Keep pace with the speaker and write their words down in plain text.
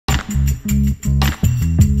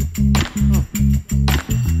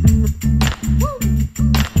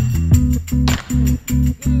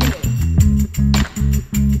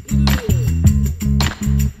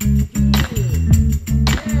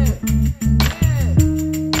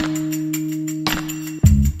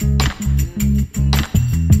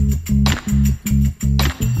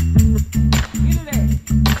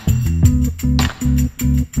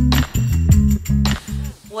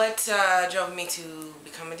What drove me to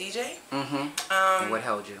become a DJ? Mm-hmm. What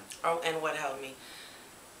held you? Oh, and what held me?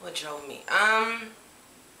 What drove me? I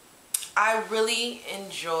really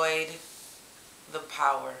enjoyed the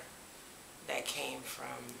power that came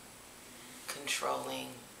from controlling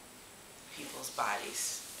people's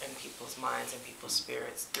bodies and people's minds and people's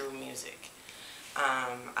spirits through music.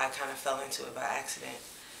 I kind of fell into it by accident.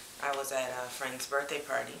 I was at a friend's birthday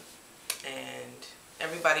party, and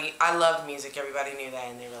everybody, I loved music, everybody knew that,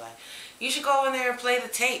 and they were like, you should go in there and play the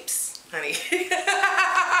tapes, honey.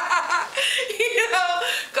 You know,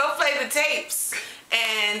 go play the tapes.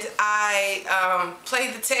 And I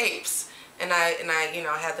played the tapes, and I you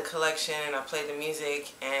know, I had the collection, and I played the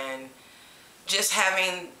music, and just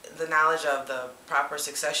having the knowledge of the proper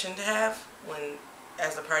succession to have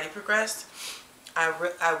as the party progressed,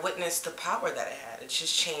 I witnessed the power that it had. It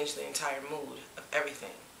just changed the entire mood of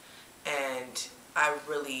everything. And I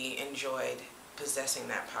really enjoyed possessing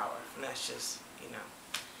that power. And that's just, you know,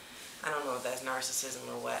 I don't know if that's narcissism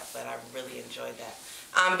or what, but I really enjoyed that.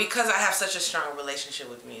 Because I have such a strong relationship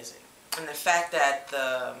with music. And the fact that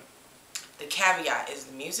the caveat is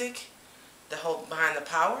the music, the whole behind the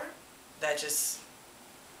power, that just,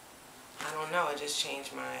 I don't know, it just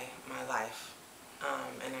changed my life.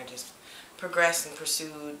 And I just progressed and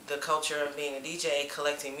pursued the culture of being a DJ,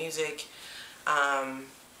 collecting music,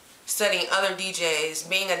 studying other DJs,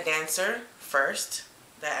 being a dancer first.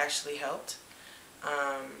 That actually helped.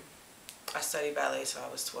 I studied ballet till I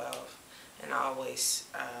was 12, and I always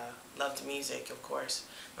loved music, of course.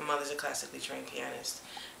 My mother's a classically trained pianist,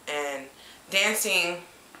 and dancing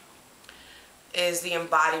is the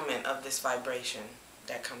embodiment of this vibration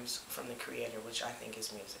that comes from the Creator, which I think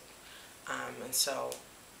is music. And so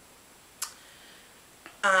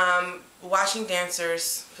watching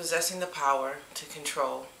dancers possessing the power to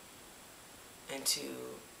control and to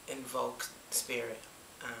invoke spirit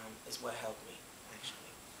is what helped me,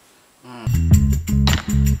 actually.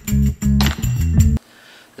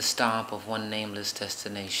 The stop of one nameless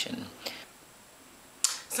destination.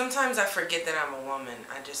 Sometimes I forget that I'm a woman.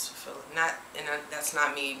 I just feel that's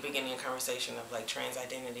not me beginning a conversation of like trans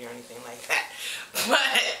identity or anything like that.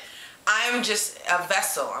 But I'm just a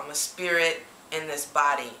vessel. I'm a spirit in this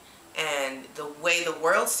body, and the way the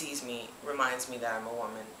world sees me reminds me that I'm a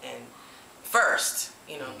woman. And first,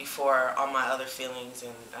 you know, before all my other feelings,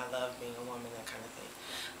 and I love being a woman, that kind of thing.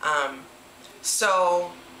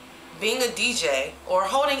 So being a DJ or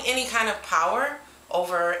holding any kind of power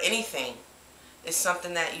over anything is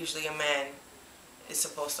something that usually a man is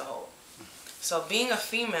supposed to hold. So being a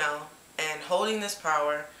female and holding this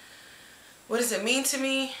power, what does it mean to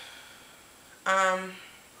me?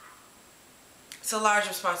 It's a large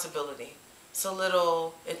responsibility.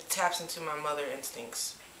 It taps into my mother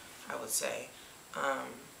instincts, I would say.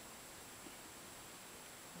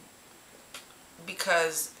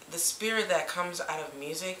 Because the spirit that comes out of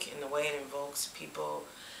music and the way it invokes people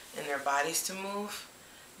and their bodies to move,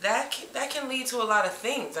 that can lead to a lot of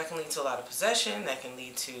things. That can lead to a lot of possession. That can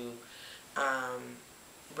lead to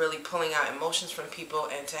really pulling out emotions from people,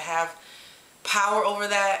 and to have power over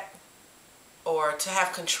that, or to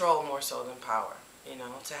have control more so than power. You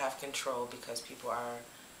know, to have control because people are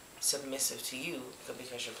submissive to you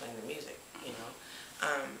because you're playing the music. You know.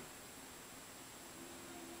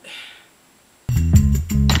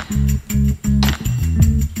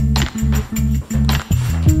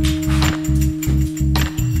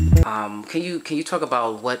 Can you talk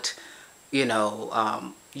about what, you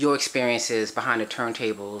know, your experiences behind the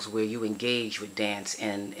turntables where you engage with dance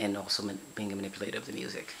and also being a manipulator of the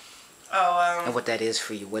music? Oh, and what that is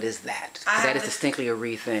for you. What is that? Because that is distinctly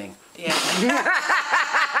a thing. Yeah.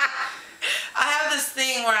 I have this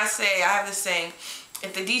thing where I have this saying,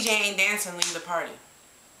 if the DJ ain't dancing, leave the party.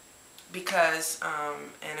 Because,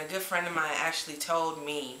 and a good friend of mine actually told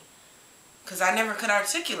me, because I never could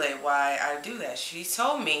articulate why I do that. She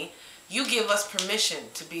told me, you give us permission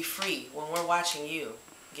to be free when we're watching you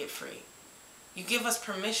get free. You give us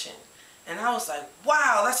permission. And I was like,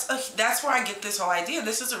 wow, that's where I get this whole idea.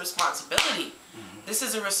 This is a responsibility. Mm-hmm. This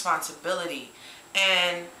is a responsibility.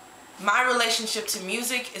 And my relationship to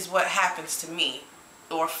music is what happens to me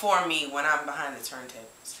or for me when I'm behind the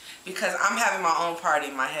turntables. because I'm having my own party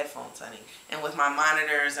in my headphones, honey. And with my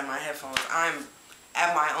monitors and my headphones, I'm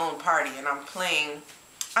at my own party and I'm playing.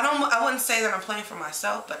 I wouldn't say that I'm playing for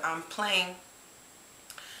myself, but I'm playing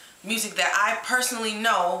music that I personally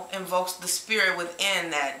know invokes the spirit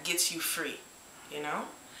within that gets you free, you know?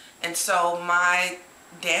 And so my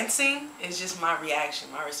dancing is just my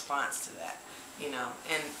reaction, my response to that, you know?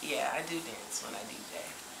 And yeah, I do dance when I DJ.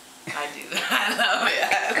 I do. I love it.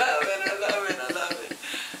 I love it. I love it. I love it.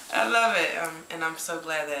 I love it. And I'm so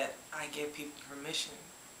glad that I give people permission,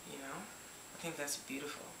 you know? I think that's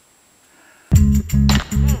beautiful.